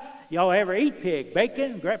talking about? Y'all ever eat pig?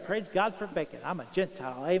 Bacon? Great, praise God for bacon. I'm a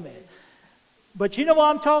Gentile, amen. But you know what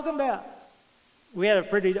I'm talking about? We had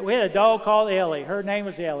a dog called Ellie. Her name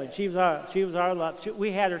was Ellie. She was our love.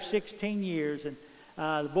 We had her 16 years, and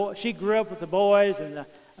she grew up with the boys, and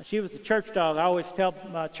she was the church dog. I always tell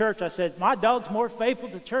my church, I said, my dog's more faithful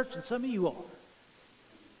to church than some of you are,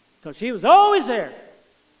 because she was always there.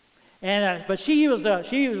 And but she was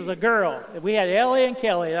a girl. We had Ellie and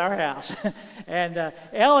Kelly at our house, and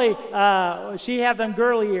Ellie, she had them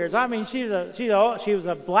girly ears. I mean, she was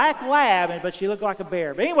a black lab, but she looked like a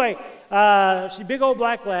bear. But anyway, she's a big old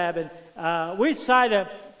black lab, and we decided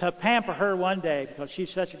to pamper her one day because she's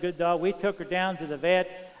such a good dog. We took her down to the vet.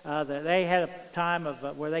 They had a time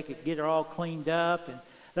of where they could get her all cleaned up, and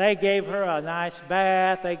they gave her a nice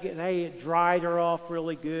bath. They dried her off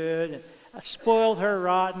really good, and spoiled her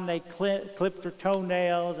rotten. They clipped her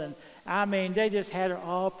toenails, and I mean, they just had her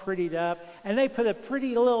all prettied up. And they put a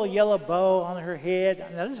pretty little yellow bow on her head.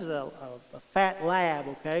 Now, this is a fat lab,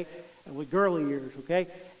 okay, with girly ears, okay.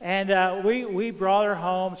 And we brought her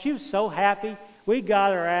home. She was so happy. We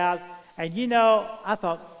got her out, and you know, I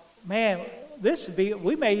thought, man,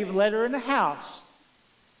 we may even let her in the house.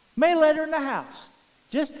 May let her in the house,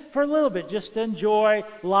 just for a little bit, just to enjoy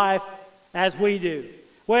life as we do.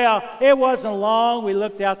 Well, it wasn't long. We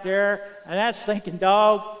looked out there, and that stinking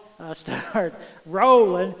dog started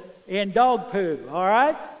rolling in dog poo, all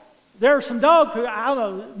right? There was some dog poo, I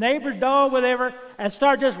don't know, neighbor's dog, whatever, and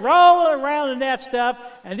started just rolling around in that stuff,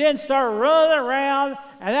 and then started running around,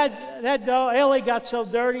 and that dog, Ellie, got so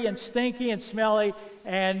dirty and stinky and smelly,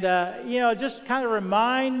 and, just kind of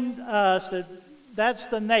remind us that that's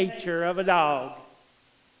the nature of a dog.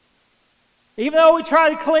 Even though we try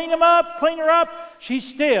to clean her up, she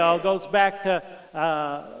still goes back to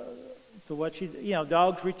what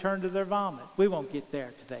dogs return to their vomit. We won't get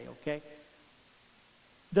there today, okay?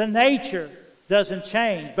 The nature doesn't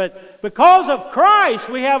change. But because of Christ,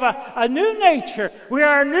 we have a new nature. We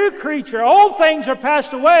are a new creature. Old things are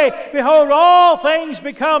passed away. Behold, all things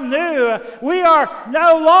become new. We are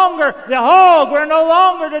no longer the hog. We're no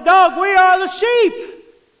longer the dog. We are the sheep.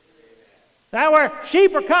 Now,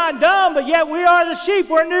 sheep are kind of dumb, but yet we are the sheep.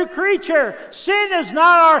 We're a new creature. Sin is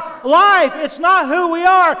not our life. It's not who we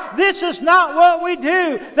are. This is not what we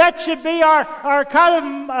do. That should be our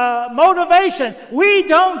kind of motivation. We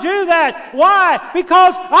don't do that. Why?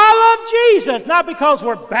 Because I love Jesus. Not because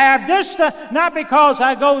we're Baptists, not because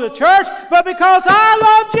I go to church, but because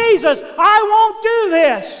I love Jesus. I won't do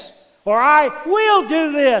this, or I will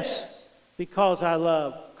do this because I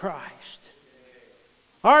love Christ.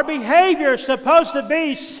 Our behavior is supposed to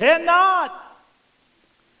be, sin not.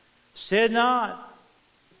 Sin not.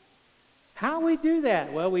 How do we do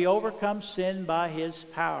that? Well, we overcome sin by His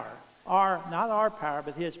power. Not our power,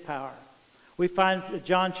 but His power. We find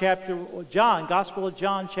Gospel of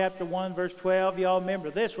John, chapter 1, verse 12. Y'all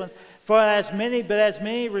remember this one. For as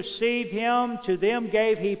many received Him, to them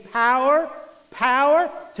gave He power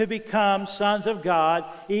to become sons of God,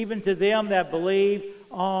 even to them that believe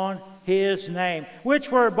on His name,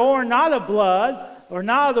 which were born not of blood, or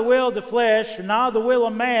not of the will of the flesh, or not of the will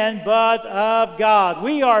of man, but of God.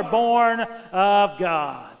 We are born of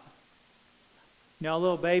God. Now, a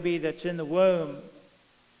little baby that's in the womb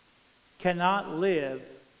cannot live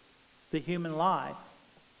the human life,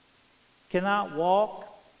 cannot walk,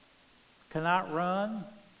 cannot run,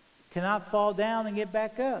 cannot fall down and get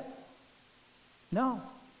back up. No.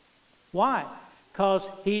 Why? Because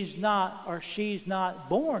he's not or she's not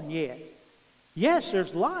born yet. Yes,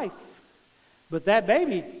 there's life, but that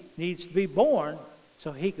baby needs to be born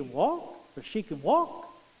so he can walk or she can walk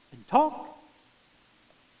and talk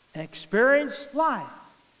and experience life.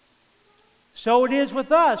 So it is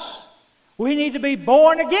with us. We need to be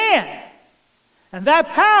born again. And that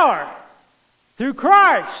power through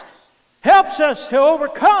Christ helps us to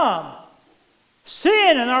overcome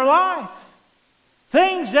sin in our life.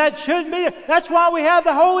 Things that shouldn't be there. That's why we have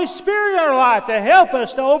the Holy Spirit in our life to help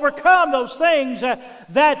us to overcome those things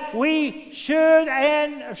that we should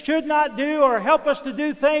and should not do, or help us to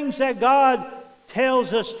do things that God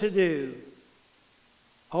tells us to do.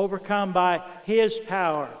 Overcome by His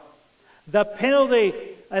power. The penalty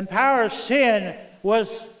and power of sin was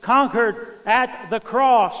conquered at the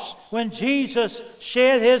cross when Jesus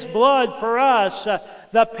shed His blood for us.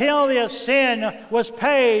 The penalty of sin was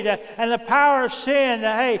paid, and the power of sin,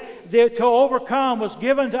 to overcome, was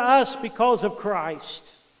given to us because of Christ.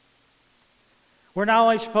 We're not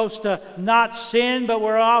only supposed to not sin, but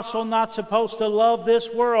we're also not supposed to love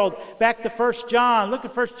this world. Back to 1 John. Look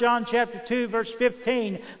at 1 John chapter 2, verse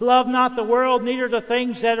 15. Love not the world, neither the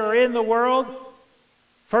things that are in the world.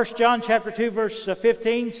 1 John chapter 2, verse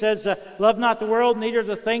 15 says, love not the world, neither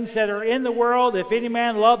the things that are in the world. If any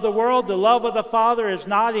man love the world, the love of the Father is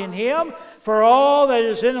not in him. For all that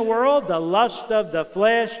is in the world, the lust of the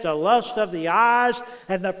flesh, the lust of the eyes,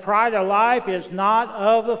 and the pride of life is not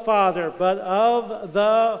of the Father, but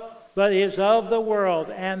is of the world.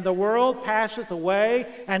 And the world passeth away,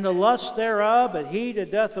 and the lust thereof, but he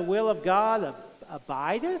that doth the will of God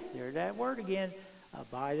abideth, there's that word again,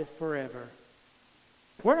 abideth forever.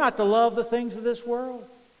 We're not to love the things of this world.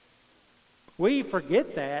 We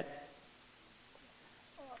forget that,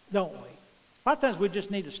 don't we? A lot of times we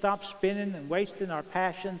just need to stop spinning and wasting our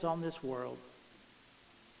passions on this world.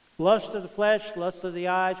 Lust of the flesh, lust of the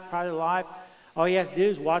eyes, pride of life. All you have to do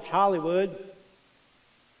is watch Hollywood.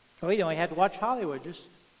 Well, you don't even have to watch Hollywood. Just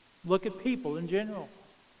look at people in general.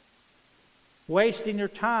 Wasting your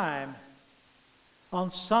time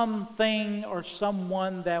on something or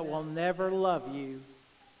someone that will never love you,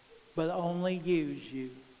 but only use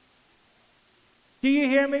you. Do you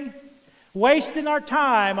hear me? Wasting our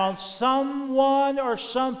time on someone or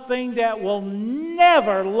something that will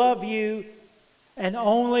never love you and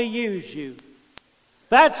only use you.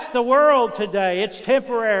 That's the world today. It's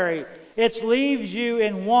temporary. It leaves you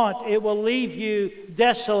in want. It will leave you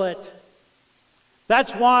desolate.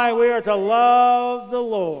 That's why we are to love the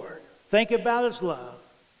Lord. Think about His love.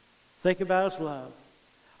 Think about His love.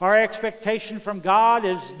 Our expectation from God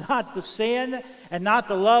is not to sin and not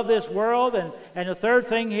to love this world. And the third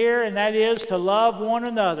thing here, and that is to love one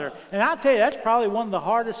another. And I'll tell you, that's probably one of the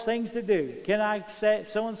hardest things to do. Can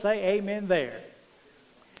someone say amen there?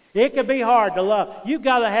 It can be hard to love. You've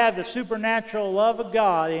got to have the supernatural love of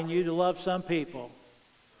God in you to love some people.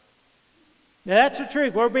 Now, that's the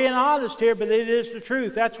truth. We're being honest here, but it is the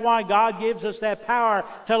truth. That's why God gives us that power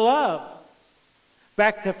to love.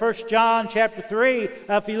 Back to 1 John chapter 3,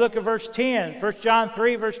 if you look at verse 10. 1 John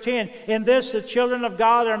 3, verse 10. In this the children of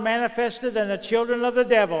God are manifested, and the children of the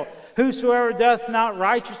devil. Whosoever doth not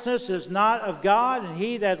righteousness is not of God, and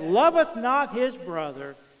he that loveth not his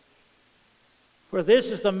brother. For this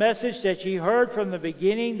is the message that ye heard from the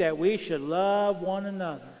beginning, that we should love one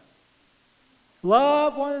another.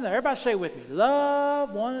 Love one another. Everybody say with me.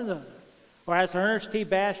 Love one another. Or as Ernest T.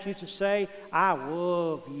 Bass used to say, I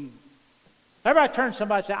love you. Everybody turn to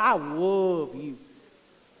somebody and say, I love you.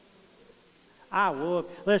 I love.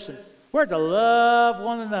 Listen, we're to love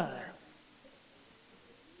one another.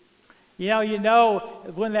 You know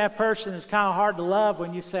when that person is kind of hard to love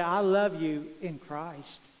when you say, I love you in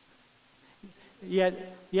Christ. You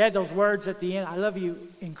had those words at the end, I love you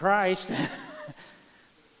in Christ.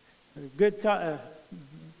 Good sign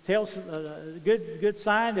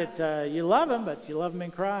that you love Him, but you love Him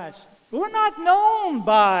in Christ. We're not known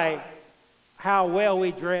by how well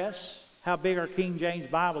we dress, how big our King James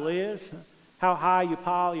Bible is, how high you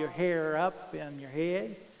pile your hair up in your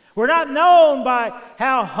head. We're not known by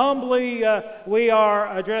how humbly we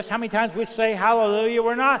are addressed, how many times we say hallelujah.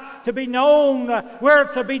 We're not to be known,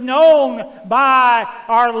 we're to be known by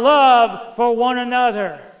our love for one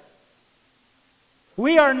another.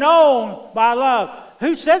 We are known by love.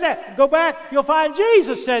 Who said that? Go back, you'll find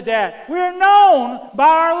Jesus said that. We're known by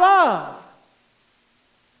our love.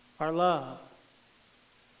 Our love.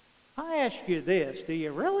 I ask you this, do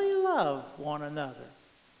you really love one another?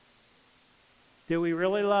 Do we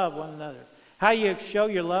really love one another? How you show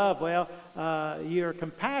your love? Well, your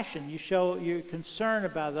compassion. You show your concern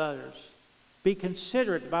about others. Be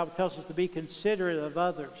considerate. The Bible tells us to be considerate of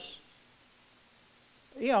others.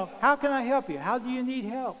 How can I help you? How do you need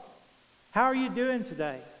help? How are you doing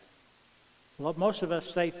today? Well, most of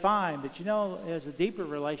us say fine, but as a deeper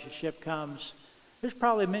relationship comes, there's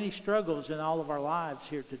probably many struggles in all of our lives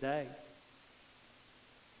here today.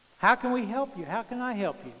 How can we help you? How can I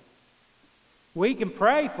help you? We can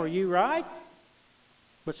pray for you, right?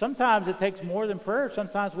 But sometimes it takes more than prayer.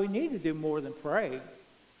 Sometimes we need to do more than pray.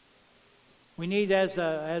 We need,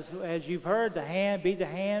 as you've heard, be the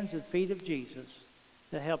hands and feet of Jesus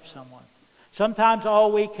to help someone. Sometimes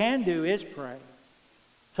all we can do is pray.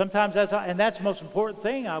 Sometimes that's the most important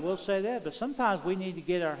thing, I will say that. But sometimes we need to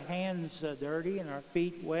get our hands dirty and our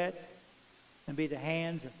feet wet and be the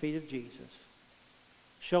hands and feet of Jesus,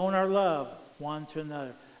 showing our love one to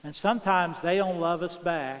another. And sometimes they don't love us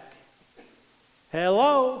back.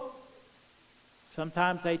 Hello?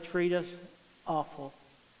 Sometimes they treat us awful.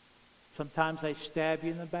 Sometimes they stab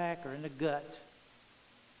you in the back or in the gut.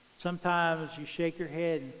 Sometimes you shake your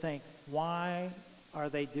head and think, why are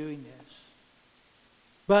they doing this?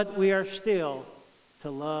 But we are still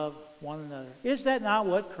to love one another. Is that not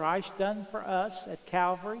what Christ done for us at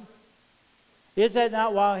Calvary? Is that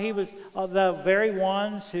not while he was the very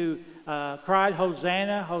ones who cried,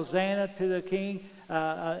 Hosanna, Hosanna to the King,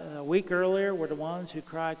 a week earlier were the ones who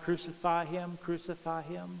cried, crucify him, crucify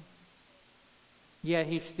him? Yet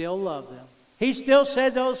he still loved them. He still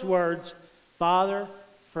said those words, Father,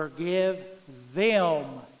 forgive them,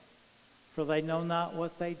 for they know not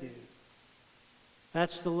what they do.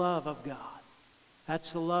 That's the love of God.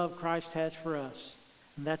 That's the love Christ has for us.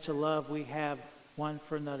 And that's a love we have one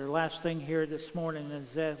for another. Last thing here this morning is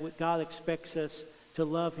that God expects us to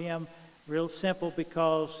love him. Real simple,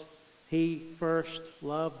 because he first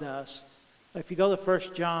loved us. If you go to 1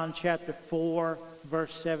 John chapter 4,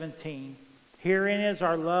 verse 17. Herein is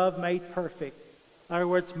our love made perfect. In other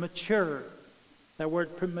words, mature. That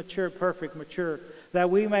word mature, perfect, mature.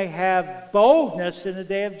 That we may have boldness in the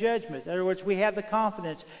day of judgment. In other words, we have the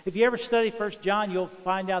confidence. If you ever study 1 John, you'll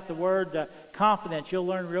find out the word confidence. You'll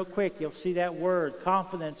learn real quick. You'll see that word,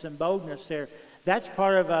 confidence and boldness there. That's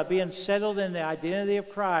part of being settled in the identity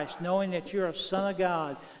of Christ, knowing that you're a son of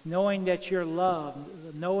God, knowing that you're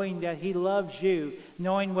loved, knowing that he loves you,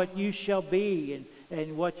 knowing what you shall be,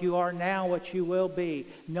 and what you are now, what you will be,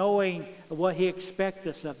 knowing what he expects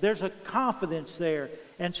us of. There's a confidence there.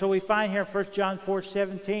 And so we find here in 1 John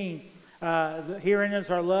 4:17, herein is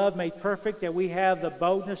our love made perfect, that we have the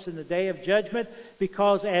boldness in the day of judgment,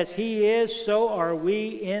 because as he is, so are we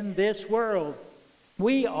in this world.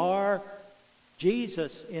 We are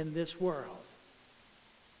Jesus in this world.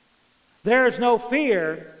 There is no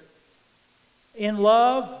fear in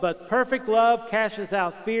love, but perfect love casteth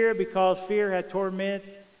out fear, because fear hath torment.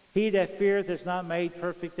 He that feareth is not made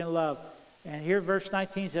perfect in love. And here verse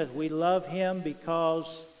 19 says, we love him because,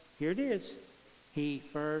 here it is, he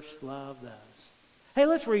first loved us. Hey,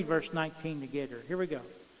 let's read verse 19 together. Here we go.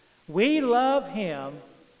 We love him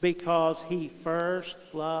because he first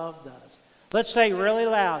loved us. Let's say really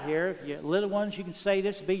loud here. If you little ones, you can say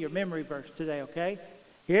this will be your memory verse today, okay?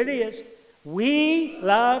 Here it is. We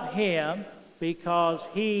love him because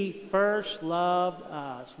he first loved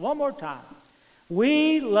us. One more time.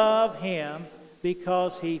 We love him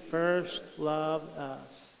because he first loved us.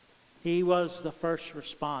 He was the first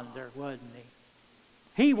responder, wasn't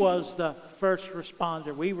he? He was the first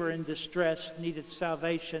responder. We were in distress, needed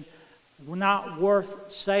salvation, not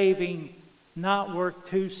worth saving, not worth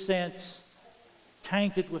 2 cents,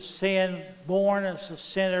 tainted with sin, born as a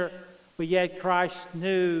sinner, but yet Christ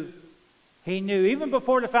knew. He knew, even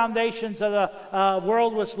before the foundations of the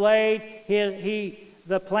world was laid,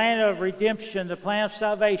 the plan of redemption, the plan of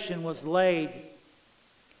salvation was laid.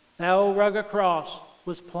 That old rugged cross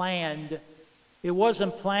was planned. It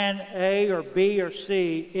wasn't plan A or B or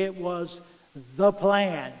C. It was the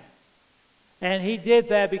plan. And he did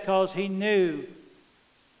that because he knew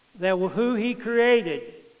that who he created,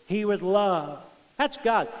 he would love. That's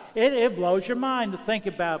God. It blows your mind to think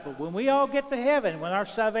about it. But when we all get to heaven, when our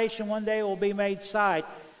salvation one day will be made sight,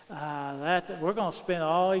 we're going to spend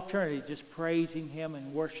all eternity just praising him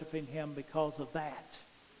and worshiping him because of that.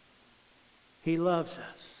 He loves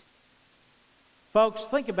us. Folks,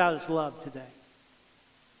 think about his love today.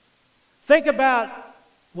 Think about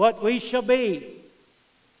what we shall be,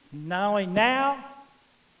 not only now,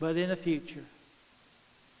 but in the future.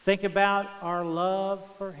 Think about our love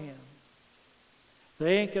for him.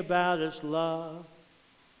 Think about his love.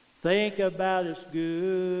 Think about his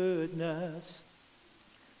goodness.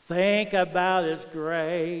 Think about his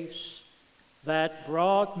grace that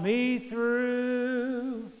brought me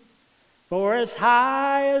through. For as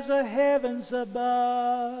high as the heavens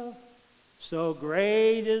above, so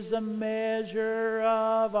great is the measure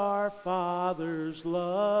of our Father's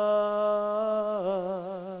love.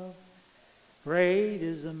 Great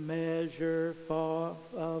is the measure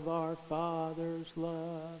of our Father's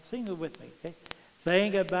love. Sing it with me, okay?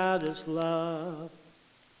 Think about his love.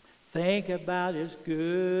 Think about his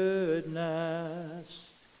goodness.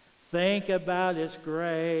 Think about his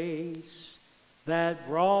grace that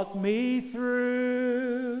brought me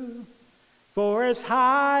through. For as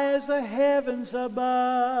high as the heavens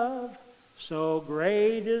above, so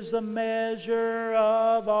great is the measure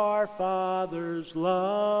of our Father's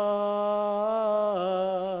love.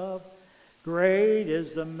 Great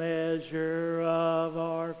is the measure of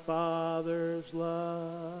our Father's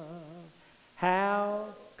love. How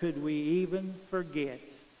could we even forget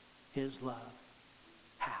His love?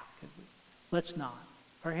 How could we? Let's not.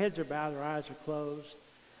 Our heads are bowed, our eyes are closed.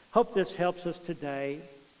 Hope this helps us today.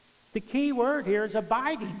 The key word here is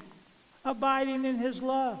abiding. Abiding in His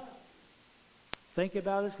love. Think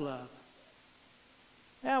about His love.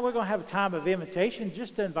 Now we're going to have a time of invitation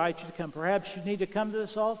just to invite you to come. Perhaps you need to come to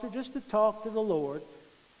this altar just to talk to the Lord.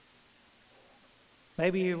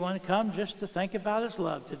 Maybe you want to come just to think about His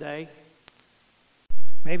love today.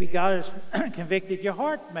 Maybe God has convicted your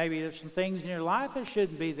heart. Maybe there's some things in your life that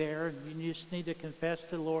shouldn't be there, and you just need to confess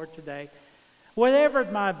to the Lord today. Whatever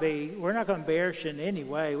it might be, we're not going to embarrass you in any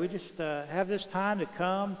way. We just have this time to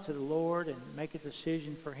come to the Lord and make a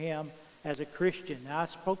decision for Him as a Christian. Now, I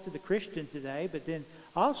spoke to the Christian today, but then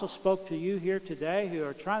I also spoke to you here today who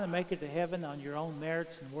are trying to make it to heaven on your own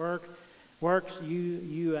merits and works.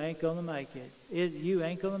 You ain't going to make it. You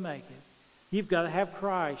ain't going to make it. You've got to have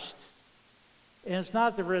Christ. And it's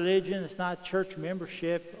not the religion, it's not church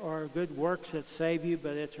membership or good works that save you,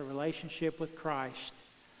 but it's a relationship with Christ.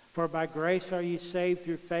 For by grace are you saved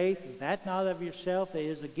through faith, and that not of yourself, it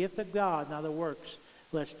is a gift of God, not of works,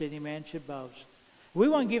 lest any man should boast. We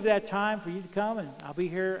want to give that time for you to come, and I'll be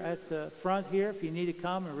here at the front here if you need to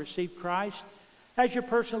come and receive Christ as your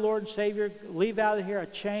personal Lord and Savior. Leave out of here a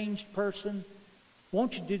changed person.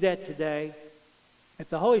 Won't you do that today? If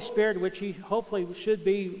the Holy Spirit, which He hopefully should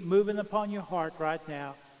be moving upon your heart right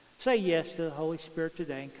now, say yes to the Holy Spirit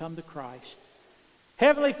today and come to Christ.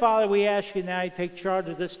 Heavenly Father, we ask you now to take charge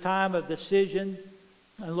of this time of decision.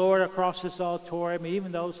 And Lord, across this auditorium,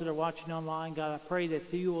 even those that are watching online, God, I pray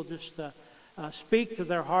that you will just speak to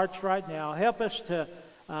their hearts right now. Help us to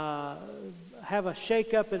have a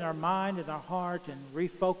shake-up in our mind and our heart and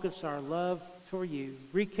refocus our love for you.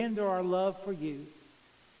 Rekindle our love for you.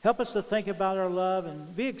 Help us to think about our love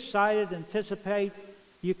and be excited, anticipate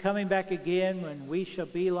you coming back again when we shall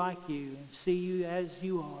be like you and see you as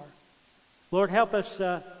you are. Lord, help us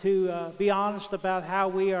to be honest about how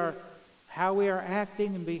we are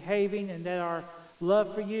acting and behaving, and that our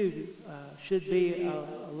love for you should be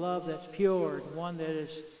a love that's pure and one that is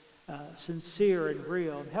sincere and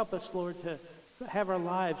real. And help us, Lord, to have our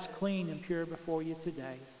lives clean and pure before you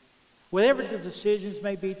today. Whatever the decisions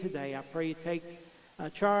may be today, I pray you take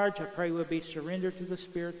charge. I pray we'll be surrendered to the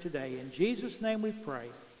Spirit today. In Jesus' name we pray.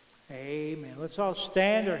 Amen. Let's all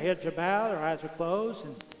stand. Our heads are bowed, our eyes are closed,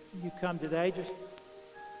 and you come today just...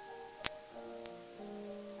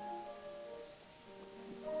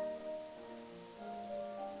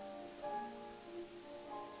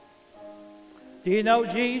 Do you know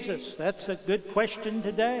Jesus? That's a good question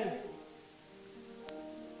today.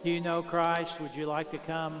 Do you know Christ? Would you like to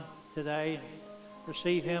come today and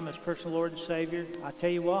receive Him as personal Lord and Savior? I tell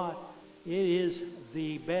you what, it is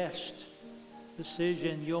the best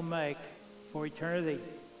decision you'll make for eternity.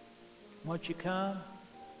 Won't you come?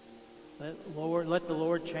 Let the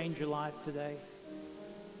Lord change your life today.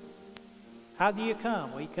 How do you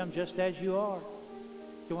come? Well, you come just as you are.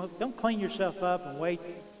 Don't clean yourself up and wait.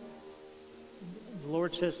 The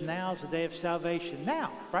Lord says now is the day of salvation.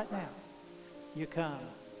 Now, right now, you come.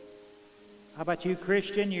 How about you,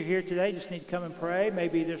 Christian? You're here today. Just need to come and pray.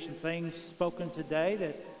 Maybe there's some things spoken today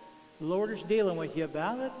that the Lord is dealing with you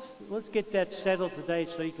about. Let's get that settled today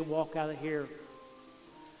so you can walk out of here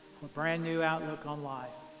with a brand new outlook on life.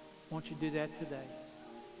 Won't you do that today?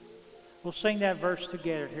 We'll sing that verse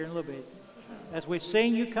together here in a little bit. As we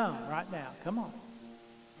sing, you come right now. Come on.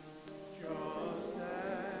 Just as I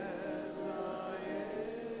am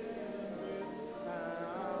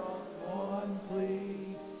without one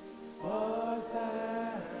plea, but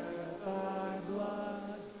that thy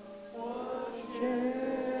blood was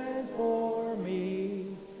shed for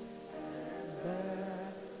me, and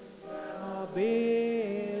that thou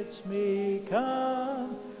bidst me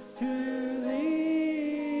come to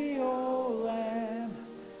thee, O Lamb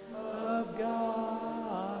of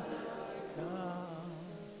God, I come.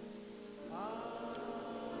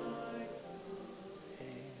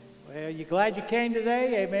 Well, you glad you came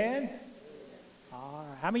today? Amen. All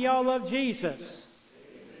right. How many of y'all love Jesus?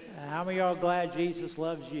 How many of y'all glad Jesus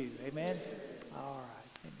loves you? Amen.